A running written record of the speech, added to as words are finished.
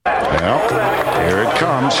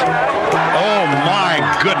comes. Oh, my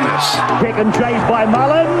goodness. Kick and chase by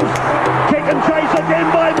Mullins. Kick and chase again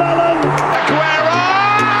by Mullins. Aguero!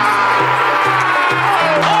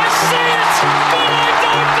 I see it, but I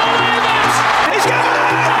don't believe it. He's given it!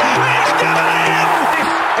 He's given it! This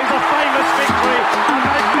is a famous victory. A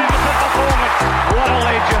magnificent performance. What a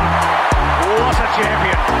legend. What a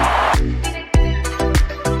champion.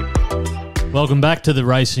 Welcome back to the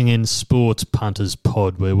Racing and Sports Punters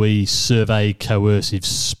Pod, where we survey coercive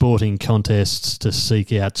sporting contests to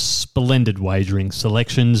seek out splendid wagering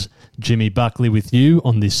selections. Jimmy Buckley with you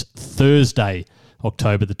on this Thursday,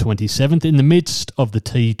 October the 27th, in the midst of the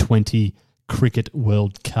T20 Cricket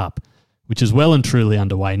World Cup, which is well and truly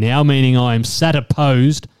underway now, meaning I am sat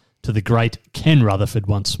opposed to the great Ken Rutherford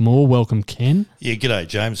once more. Welcome, Ken. Yeah, g'day,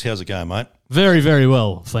 James. How's it going, mate? Very, very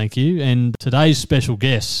well, thank you. And today's special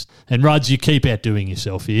guest, and Ruds, you keep outdoing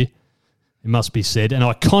yourself here, it must be said, an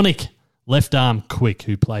iconic left-arm quick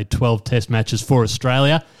who played 12 test matches for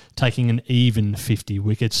Australia, taking an even 50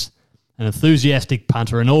 wickets, an enthusiastic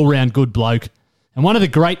punter, an all-round good bloke, and one of the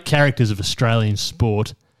great characters of Australian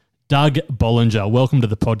sport, Doug Bollinger. Welcome to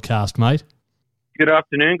the podcast, mate. Good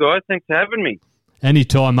afternoon, guys. Thanks for having me.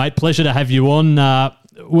 Anytime, mate. Pleasure to have you on.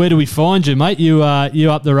 Where do we find you, mate? You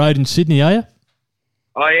up the road in Sydney, are you?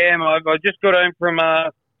 I am. I just got home from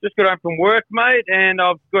work, mate, and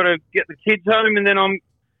I've got to get the kids home. And then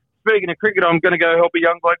speaking of cricket, I'm going to go help a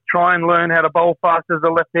young bloke try and learn how to bowl fast as a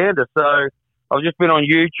left-hander. So I've just been on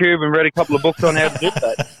YouTube and read a couple of books on how to do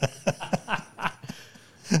that.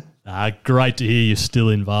 Great to hear you're still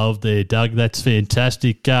involved there, Doug. That's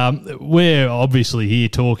fantastic. We're obviously here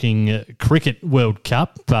talking Cricket World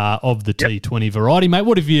Cup of the T20 variety. Mate,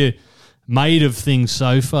 what have you made of things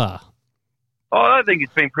so far? Oh, I think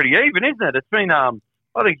it's been pretty even, isn't it? It's been, I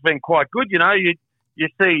think it's been quite good. You know, you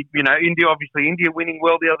see, India winning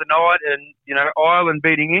well the other night, and Ireland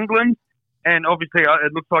beating England, and obviously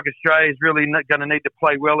it looks like Australia is really going to need to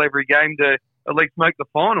play well every game to at least make the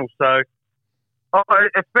final. So. Oh,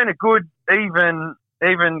 it's been a good, even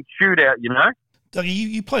shootout, you know. Doug,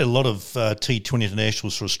 you played a lot of T20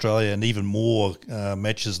 internationals for Australia and even more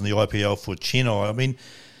matches in the IPL for Chennai. I mean,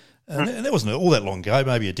 and that wasn't all that long ago,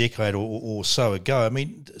 maybe a decade or so ago. I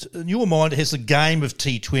mean, in your mind, has the game of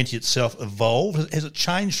T20 itself evolved? Has it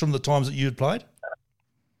changed from the times that you had played?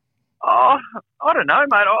 Oh, I don't know,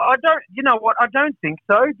 mate. I don't. You know what? I don't think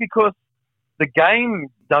so, because the game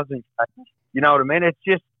doesn't change. You know what I mean? It's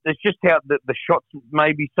just how the shots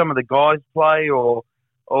maybe some of the guys play, or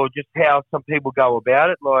just how some people go about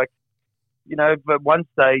it. Like, at one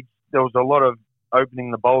stage there was a lot of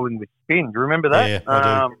opening the bowling with spin. Do you remember that? Yeah,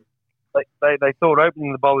 I do. They thought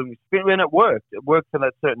opening the bowling with spin, and it worked. It worked for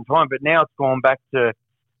that certain time, but now it's gone back to,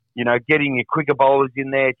 getting your quicker bowlers in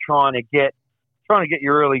there, trying to get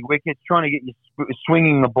your early wickets, trying to get you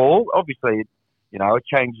swinging the ball. Obviously, it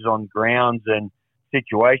changes on grounds and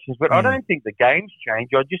situations, but I don't think the game's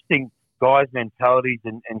changed. I just think guys' mentalities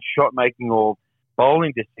and shot making or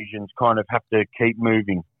bowling decisions kind of have to keep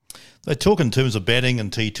moving. They talk in terms of batting and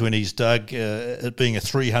T20s, Doug, it being a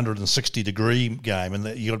 360-degree game, and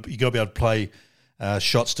that you got to be able to play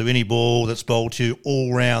shots to any ball that's bowled to you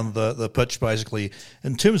all round the pitch, basically.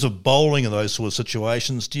 In terms of bowling in those sort of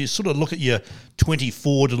situations, do you sort of look at your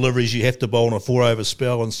 24 deliveries you have to bowl in a 4-over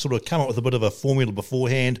spell and sort of come up with a bit of a formula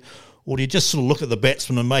beforehand, or do you just sort of look at the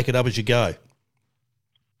batsman and make it up as you go?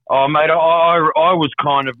 Oh, mate, I was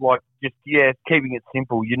kind of like keeping it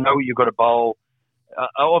simple. You know what you've got to bowl.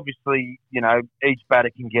 Obviously, each batter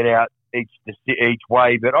can get out each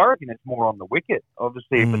way, but I reckon it's more on the wicket.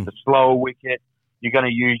 Obviously, if it's a slower wicket, you're going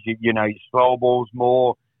to use your slow balls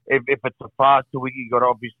more. If it's a faster wicket, you've got to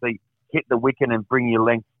obviously hit the wicket and bring your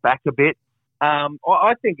length back a bit.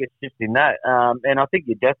 I think it's just in that. And I think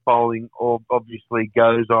your death bowling obviously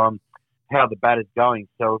goes on how the batter's going.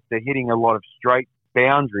 So if they're hitting a lot of straight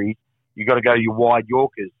boundaries, you've got to go your wide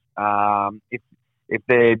Yorkers. If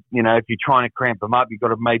they're, if you're trying to cramp them up, you've got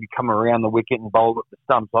to maybe come around the wicket and bowl at the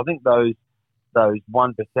stump. So I think those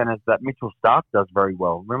 1%ers that Mitchell Starc does very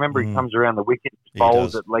well. Remember, he comes around the wicket,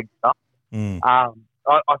 bowls at leg stump.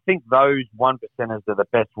 I think those 1%ers are the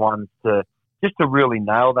best ones to really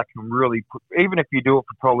nail that, can really put, even if you do it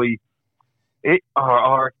for probably,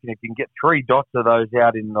 I reckon if you can get 3 dots of those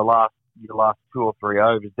out in your last 2 or 3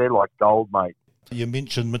 overs, they're like gold, mate. You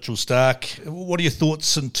mentioned Mitchell Starc. What are your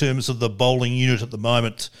thoughts in terms of the bowling unit at the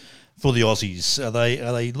moment for the Aussies? Are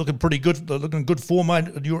they looking pretty good? Looking in good form, mate,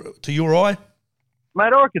 to your eye?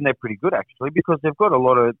 Mate, I reckon they're pretty good actually, because they've got a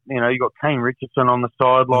lot of, you've got Kane Richardson on the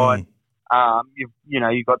sideline.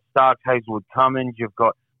 You've got Starc, Hazelwood, Cummins. You've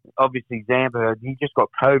got obviously Zampa. He just got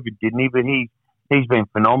COVID, didn't he? But he's been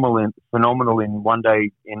phenomenal in one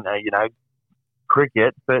day in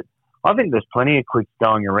cricket. But I think there's plenty of quicks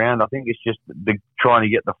going around. I think it's just trying to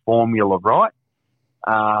get the formula right,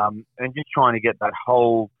 and just trying to get that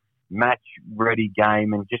whole match-ready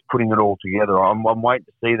game and just putting it all together. I'm waiting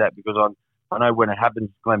to see that because I know when it happens,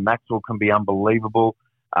 Glenn Maxwell can be unbelievable.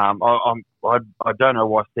 I don't know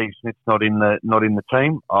why Steve Smith's not in the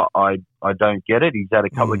team. I don't get it. He's had a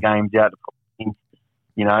couple of games out.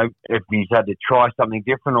 If he's had to try something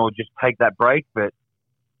different or just take that break. But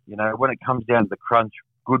when it comes down to the crunch,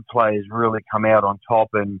 good players really come out on top.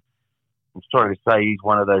 And I'm sorry to say, he's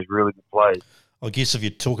one of those really good players. I guess if you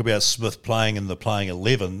talk about Smith playing in the playing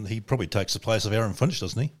 11, he probably takes the place of Aaron Finch,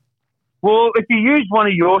 doesn't he? Well, if you use one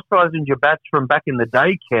of your size and your bats from back in the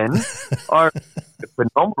day, Ken, a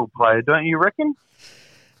phenomenal player, don't you reckon?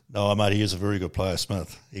 No, mate, he is a very good player,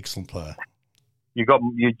 Smith. Excellent player. You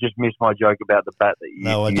just missed my joke about the bat that you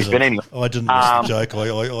No, I used. didn't. Anyway, I didn't miss the joke.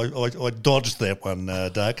 I dodged that one,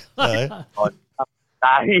 Doug. No.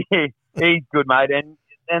 He's good, mate,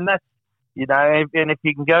 and that's and if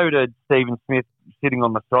you can go to Stephen Smith sitting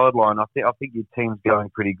on the sideline, I think your team's going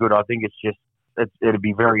pretty good. I think it'd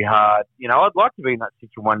be very hard. I'd like to be in that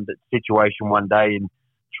situation one day and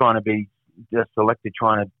trying to be selected,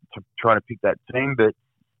 trying to pick that team. But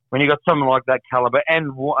when you got someone like that caliber,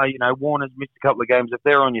 and Warner's missed a couple of games, if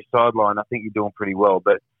they're on your sideline, I think you're doing pretty well.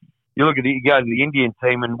 But you go to the Indian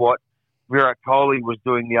team and what Virat Kohli was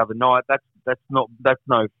doing the other night. That's no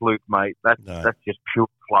fluke, mate. That's just pure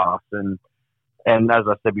class. And as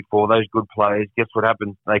I said before, those good players, guess what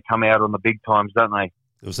happens? They come out on the big times, don't they?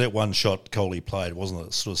 It was that one shot Kohli played, wasn't it?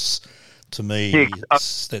 It was, to me, Six,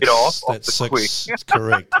 that's six.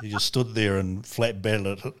 Correct. He just stood there and flat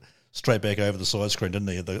batted it straight back over the side screen, didn't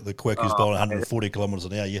he? The quick who's bowling 140 kilometres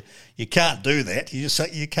an hour. You can't do that.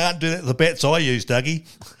 You can't do that. The bats I use, Dougie.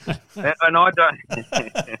 And I don't.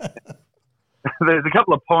 There's a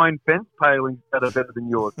couple of pine fence palings that are better than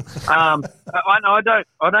yours. I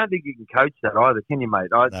don't think you can coach that either, can you,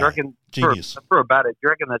 mate? Do you reckon genius. For a batter, do you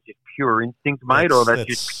reckon that's just pure instinct, mate, or that's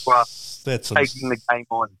just class taking the game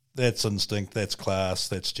on? That's instinct. That's class.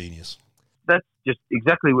 That's genius. That's just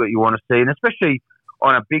exactly what you want to see, and especially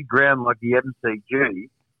on a big ground like the MCG,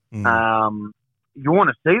 you want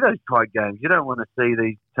to see those tight games. You don't want to see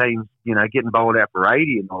these teams, getting bowled out for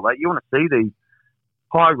 80 and all that. You want to see these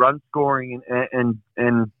high run scoring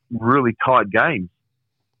and really tight games.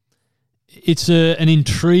 It's an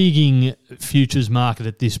intriguing futures market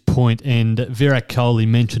at this point, and Virat Kohli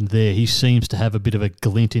mentioned there, he seems to have a bit of a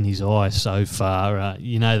glint in his eye so far.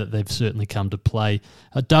 That they've certainly come to play.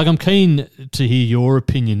 Doug, I'm keen to hear your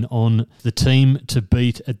opinion on the team to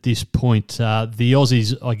beat at this point. The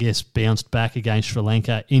Aussies, I guess, bounced back against Sri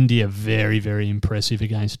Lanka. India, very, very impressive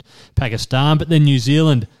against Pakistan. But then New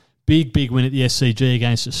Zealand, big win at the SCG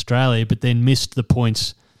against Australia, but then missed the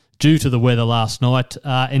points due to the weather last night.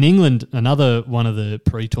 And England, another one of the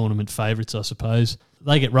pre-tournament favourites, I suppose,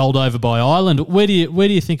 they get rolled over by Ireland. Where do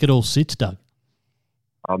you think it all sits, Doug?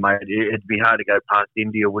 Oh, mate, it'd be hard to go past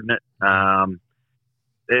India, wouldn't it?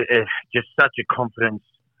 It's just such a confident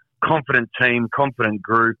team, confident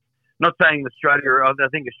group. Not saying Australia. I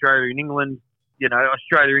think Australia and England,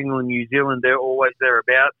 Australia, England, New Zealand, they're always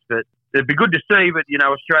thereabouts. But it'd be good to see. But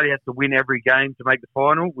Australia has to win every game to make the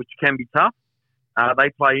final, which can be tough.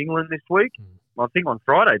 They play England this week, I think on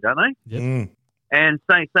Friday, don't they? Yep. And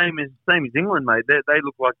same as England, mate. They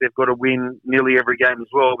look like they've got to win nearly every game as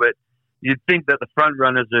well. But you'd think that the front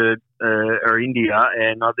runners are India,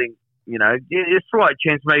 and I think it's a slight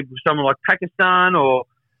chance maybe for someone like Pakistan or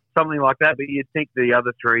something like that. But you'd think the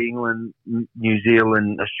other three, England, New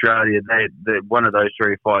Zealand, Australia, they one of those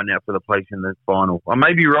three are fighting out for the place in the final. I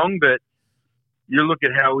may be wrong, but you look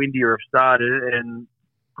at how India have started and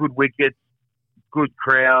good wickets, good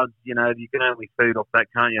crowds, you can only feed off that,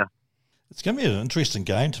 can't you? It's going to be an interesting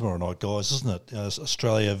game tomorrow night, guys, isn't it?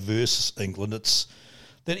 Australia versus England. It's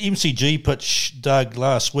that MCG pitch, Doug,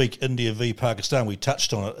 last week, India v Pakistan, we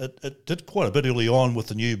touched on it. It did quite a bit early on with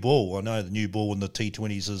the new ball. I know the new ball in the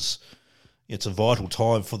T20s it's a vital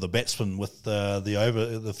time for the batsmen with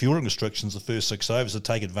the fielding restrictions, the first 6 overs, to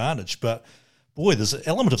take advantage. But, boy, there's an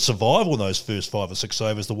element of survival in those first 5 or 6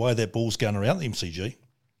 overs, the way that ball's going around the MCG.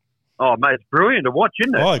 Oh, mate, it's brilliant to watch,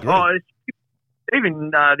 isn't it? I agree. Even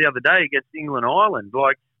the other day against England-Ireland,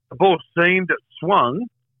 like the ball seemed, it swung,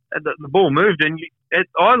 and the ball moved, and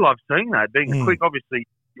I love seeing that. Being quick, obviously,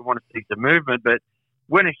 you want to see some movement, but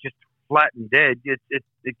when it's just flat and dead, it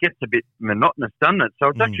gets a bit monotonous, doesn't it? So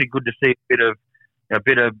it's actually good to see a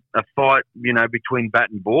bit of a fight, between bat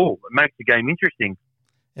and ball. It makes the game interesting.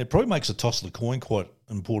 It probably makes the toss of the coin quite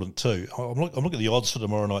important too. I'm looking at the odds for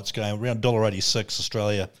tomorrow night's game, around $1.86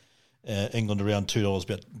 Australia, England around $2,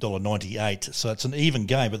 about $1.98. So it's an even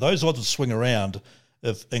game, but those odds would swing around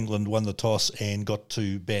if England won the toss and got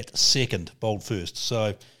to bat second, bowled first.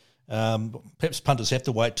 So perhaps punters have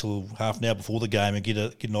to wait till half an hour before the game and get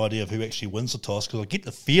an idea of who actually wins the toss, because I get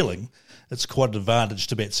the feeling it's quite an advantage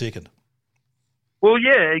to bat second. Well,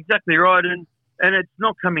 yeah, exactly right. And it's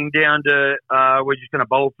not coming down to we're just going to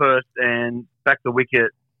bowl first and back the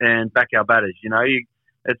wicket and back our batters. You know,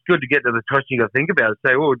 it's good to get to the toss. You got to think about it.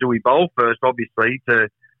 Say, well, do we bowl first? Obviously, to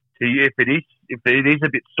if it is a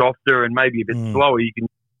bit softer and maybe a bit slower, you can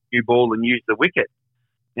new ball and use the wicket.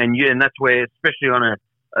 And that's where, especially on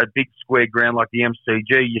a big square ground like the MCG,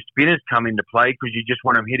 your spinners come into play because you just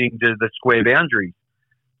want them hitting to the square boundaries.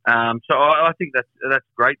 So I think that's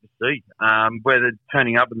great to see. Where they're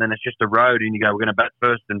turning up and then it's just a road and you go, we're going to bat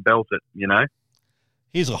first and belt it, you know.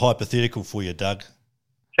 Here's a hypothetical for you, Doug.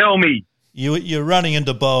 Tell me. You're running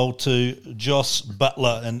into bowl to Joss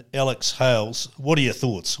Butler and Alex Hales. What are your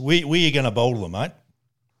thoughts? Where are you going to bowl them, mate?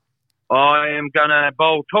 I am going to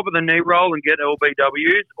bowl top of the knee roll and get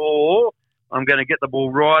LBWs, or I'm going to get the ball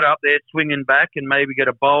right up there, swinging back, and maybe get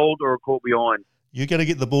a bowled or a caught behind. You're going to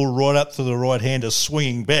get the ball right up to the right-hander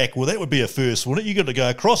swinging back. Well, that would be a first, wouldn't it? You got to go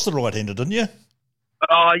across the right-hander, didn't you?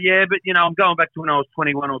 Oh, yeah, but, you know, I'm going back to when I was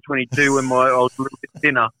 21 or 22 when I was a little bit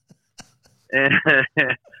thinner and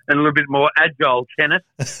a little bit more agile, Kenneth.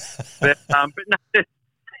 But no,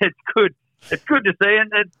 it's good. It's good to see,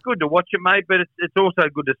 and it's good to watch it, mate, but it's also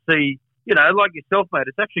good to see, you know, like yourself, mate,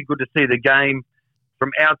 it's actually good to see the game from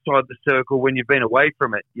outside the circle when you've been away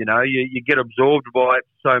from it. You know, you get absorbed by it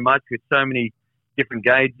so much with so many different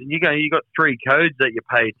gauges, and you got three codes that you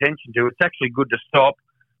pay attention to. It's actually good to stop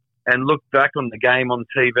and look back on the game on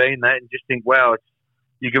TV and that, and just think, wow,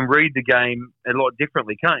 you can read the game a lot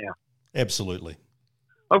differently, can't you? Absolutely.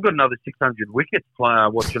 I've got another 600 wickets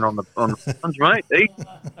watching on the punch, mate.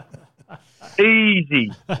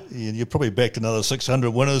 Easy. Yeah, you're probably backed another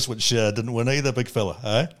 600 winners, which didn't win either, big fella,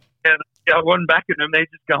 eh? Yeah, I wasn't backing them. They're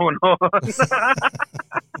just going on.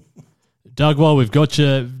 Doug, while we've got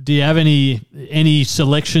you, do you have any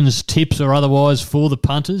selections, tips or otherwise for the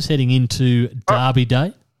punters heading into Derby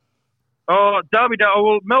Day? Oh, Derby Day.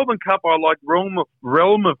 Well, Melbourne Cup, I like Realm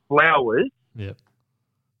of Flowers. Yep.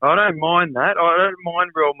 I don't mind that. I don't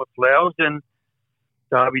mind Realm of Flowers. And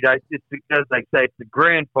Derby Day, it's, as they say, it's the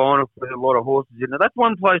grand final with a lot of horses in it. That's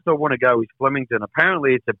one place I want to go is Flemington.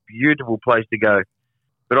 Apparently, it's a beautiful place to go.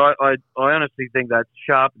 But I honestly think that's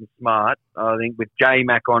sharp and smart. I think with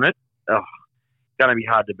J-Mac on it, going to be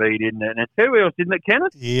hard to beat, isn't it? And it's who else, isn't it,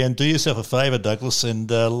 Kenneth? Yeah, and do yourself a favour, Douglas, and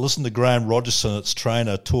listen to Graham Rogerson, its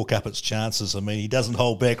trainer, talk up its chances. I mean, he doesn't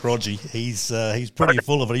hold back, Roger. He's pretty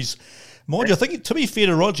full of it. Mind you, I think, to be fair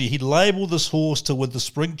to Roger, he'd labelled this horse to win the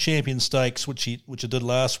Spring Champion Stakes, which he did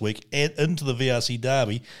last week, and into the VRC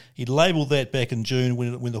Derby. He'd labelled that back in June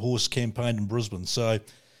when the horse campaigned in Brisbane. So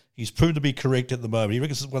he's proved to be correct at the moment. He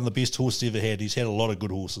reckons it's one of the best horses he's ever had. He's had a lot of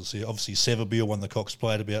good horses. Obviously, Savabeel won the Cox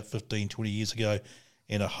Plate about 15, 20 years ago,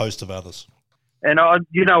 and a host of others. And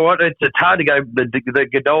you know what? It's hard to go. The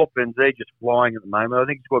Godolphins, they're just flying at the moment. I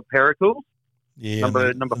think it's called Pericles. Yeah, in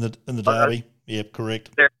the Derby. Yep,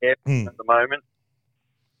 correct. They're at the moment.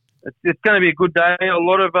 It's going to be a good day. A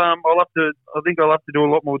lot of I think I'll have to do a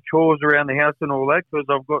lot more chores around the house and all that because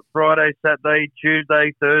I've got Friday, Saturday,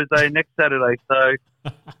 Tuesday, Thursday, next Saturday.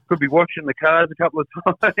 So could be washing the cars a couple of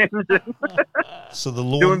times. So the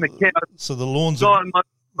lawn. Doing the cans. So the lawns.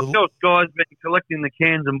 Myself, guys, been collecting the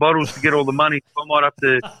cans and bottles to get all the money. So I might have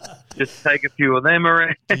to just take a few of them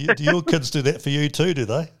around. Do your kids do that for you too? Do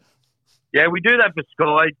they? Yeah, we do that for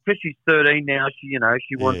Sky because she's 13 now.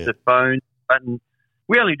 She wants a phone, and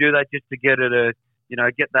we only do that just to get her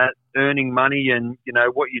to get that earning money and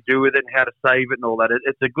what you do with it and how to save it and all that.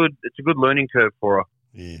 It's a good learning curve for her.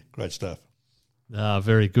 Yeah, great stuff.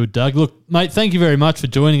 Very good, Doug. Look, mate, thank you very much for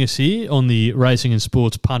joining us here on the Racing and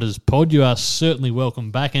Sports Punters Pod. You are certainly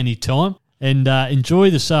welcome back anytime. And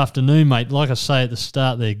enjoy this afternoon, mate. Like I say at the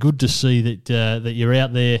start there, good to see that you're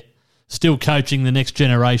out there still coaching the next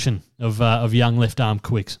generation of young left-arm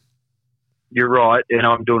quicks. You're right, and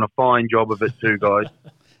I'm doing a fine job of it too, guys.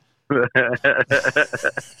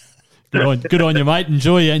 Good on you, mate.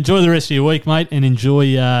 Enjoy the rest of your week, mate, and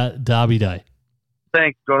enjoy Derby Day.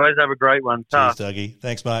 Thanks, guys. Have a great one. Cheers, Dougie.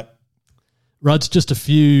 Thanks, mate. Ruds, just a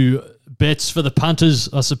few bets for the punters,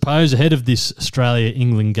 I suppose, ahead of this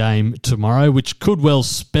Australia-England game tomorrow, which could well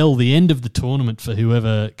spell the end of the tournament for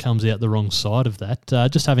whoever comes out the wrong side of that.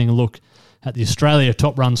 Just having a look at the Australia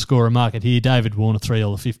top run scorer market here, David Warner,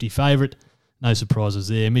 $3.50 favourite. No surprises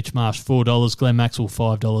there. Mitch Marsh, $4. Glenn Maxwell,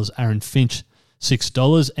 $5. Aaron Finch,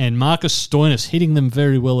 $6, and Marcus Stoinis hitting them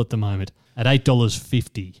very well at the moment at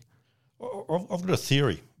 $8.50. I've got a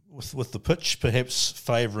theory with the pitch perhaps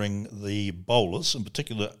favouring the bowlers, in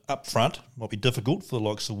particular up front. Might be difficult for the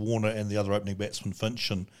likes of Warner and the other opening batsman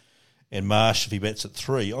Finch and Marsh if he bats at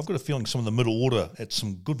 3. I've got a feeling some of the middle order at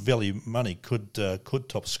some good value money could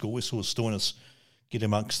top score. We saw Stoinis get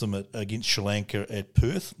amongst them against Sri Lanka at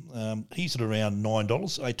Perth. He's at around $9,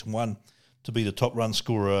 8-1 to be the top run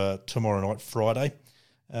scorer tomorrow night, Friday.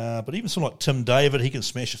 But even someone like Tim David, he can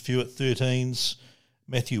smash a few at 13s.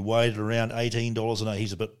 Matthew Wade at around $18. I know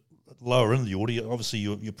he's a bit lower in the order. Obviously,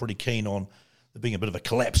 you're pretty keen on there being a bit of a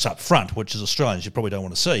collapse up front, which as Australians you probably don't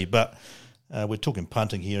want to see. But we're talking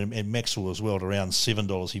punting here, and Maxwell as well at around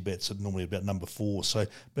 $7. He bats at normally about number 4. So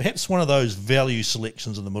perhaps one of those value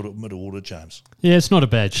selections in the middle order, James. Yeah, it's not a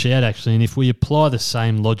bad shout, actually. And if we apply the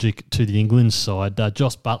same logic to the England side,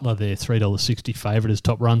 Josh Butler there, $3.60 favourite as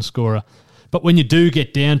top run scorer. But when you do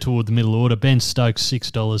get down toward the middle order, Ben Stokes,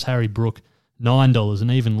 $6, Harry Brook, $9,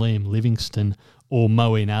 and even Liam Livingston or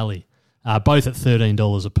Moeen Ali, both at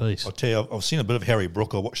 $13 apiece. I'll tell you, I've seen a bit of Harry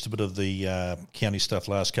Brook. I watched a bit of the county stuff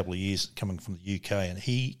last couple of years coming from the UK, and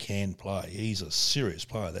he can play. He's a serious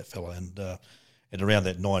player, that fella. And at around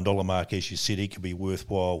that $9 mark, as you said, he could be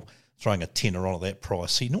worthwhile throwing a tenner on at that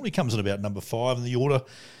price. He normally comes in about number 5 in the order.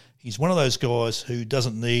 He's one of those guys who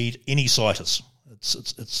doesn't need any sighters.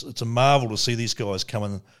 It's a marvel to see these guys come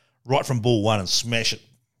in right from ball 1 and smash it,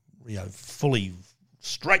 fully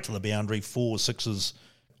straight to the boundary, 4s, 6s,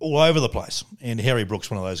 all over the place. And Harry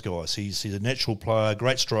Brook's one of those guys. He's a natural player,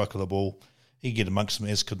 great striker of the ball. He can get amongst them,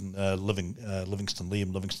 as could Livingston,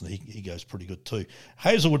 Liam Livingston. He goes pretty good too.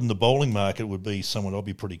 Hazelwood in the bowling market would be someone I'd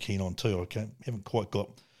be pretty keen on too. Haven't quite got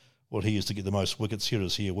what he is to get the most wickets. Here it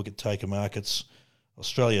is here, wicket taker markets.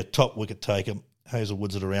 Australia top wicket taker.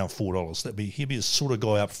 Hazelwood's at around $4. He'd be the sort of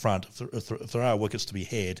guy up front. If there are wickets to be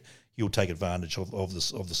had, he'll take advantage of the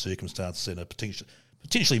circumstances and a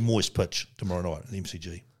potentially moist pitch tomorrow night at the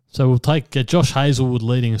MCG. So we'll take Josh Hazelwood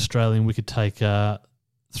leading Australian wicket taker,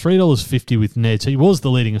 $3.50 with Neds. He was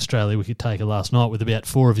the leading Australia wicket taker last night with about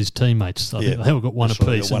 4 of his teammates. I think they all got one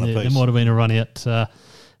apiece. Right, there might have been a run out.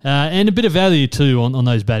 And a bit of value too on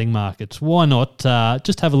those batting markets. Why not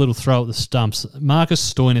just have a little throw at the stumps?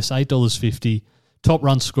 Marcus Stoinis, $8.50, top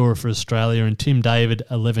run scorer for Australia, and Tim David,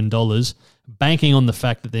 $11, banking on the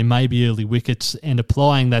fact that there may be early wickets and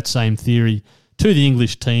applying that same theory to the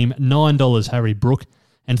English team. $9 Harry Brook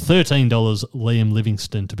and $13 Liam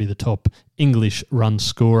Livingston to be the top English run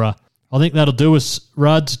scorer. I think that'll do us,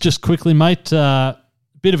 Ruds. Just quickly, mate,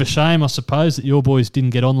 bit of a shame, I suppose, that your boys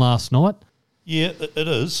didn't get on last night. Yeah, it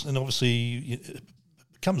is, and obviously it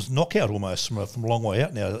becomes knockout almost from a long way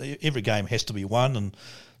out now. Every game has to be won, and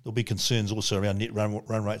there'll be concerns also around net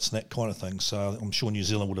run rates and that kind of thing. So I'm sure New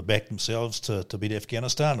Zealand would have backed themselves to beat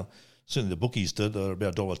Afghanistan. Certainly the bookies did. They were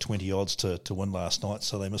about $1.20 odds to win last night,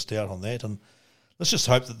 so they missed out on that. And let's just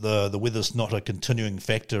hope that the weather's not a continuing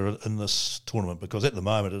factor in this tournament, because at the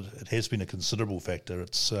moment it has been a considerable factor.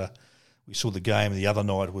 It's we saw the game the other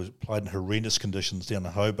night was played in horrendous conditions down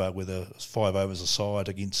in Hobart, where there was 5 overs aside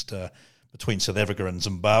against between South Africa and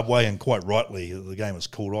Zimbabwe, and quite rightly the game was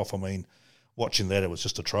called off. I mean, watching that, it was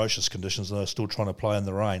just atrocious conditions, and they're still trying to play in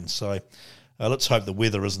the rain. So let's hope the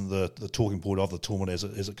weather isn't the talking point of the tournament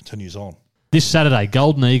as it continues on. This Saturday,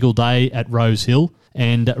 Golden Eagle Day at Rose Hill,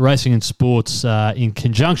 and Racing and Sports, in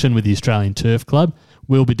conjunction with the Australian Turf Club,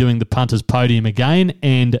 will be doing the Punters Podium again,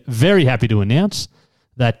 and very happy to announce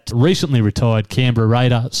that recently retired Canberra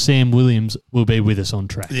Raider Sam Williams will be with us on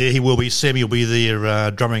track. Yeah, he will be. Sammy will be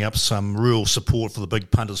there drumming up some real support for the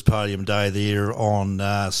big Punters Podium Day there on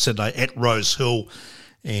Saturday at Rose Hill.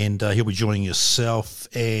 And he'll be joining yourself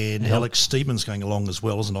and Alex Stevens going along as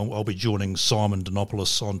well, and I'll be joining Simon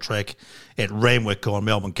Dinopoulos on track at Randwick on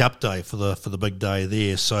Melbourne Cup Day for the big day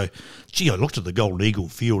there. So, I looked at the Golden Eagle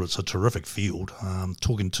field. It's a terrific field.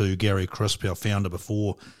 Talking to Gary Crisp, our founder,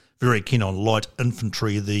 before, very keen on light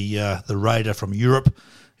infantry, the Raider from Europe,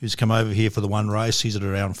 who's come over here for the one race. He's at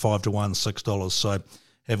around 5-1, $6. So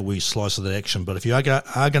have a wee slice of that action. But if you are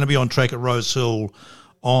going to be on track at Rose Hill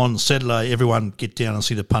on Saturday, everyone get down and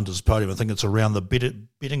see the Punters Podium. I think it's around the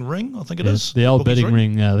betting ring, I think it is. The old betting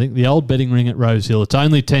ring. I think the old betting ring at Rose Hill. It's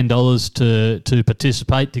only $10 to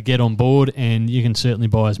participate, to get on board, and you can certainly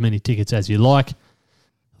buy as many tickets as you like.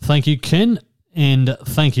 Thank you, Ken, and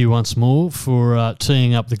thank you once more for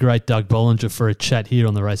teeing up the great Doug Bollinger for a chat here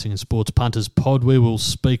on the Racing and Sports Punters Pod. We will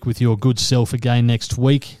speak with your good self again next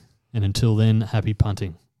week, and until then, happy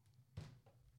punting.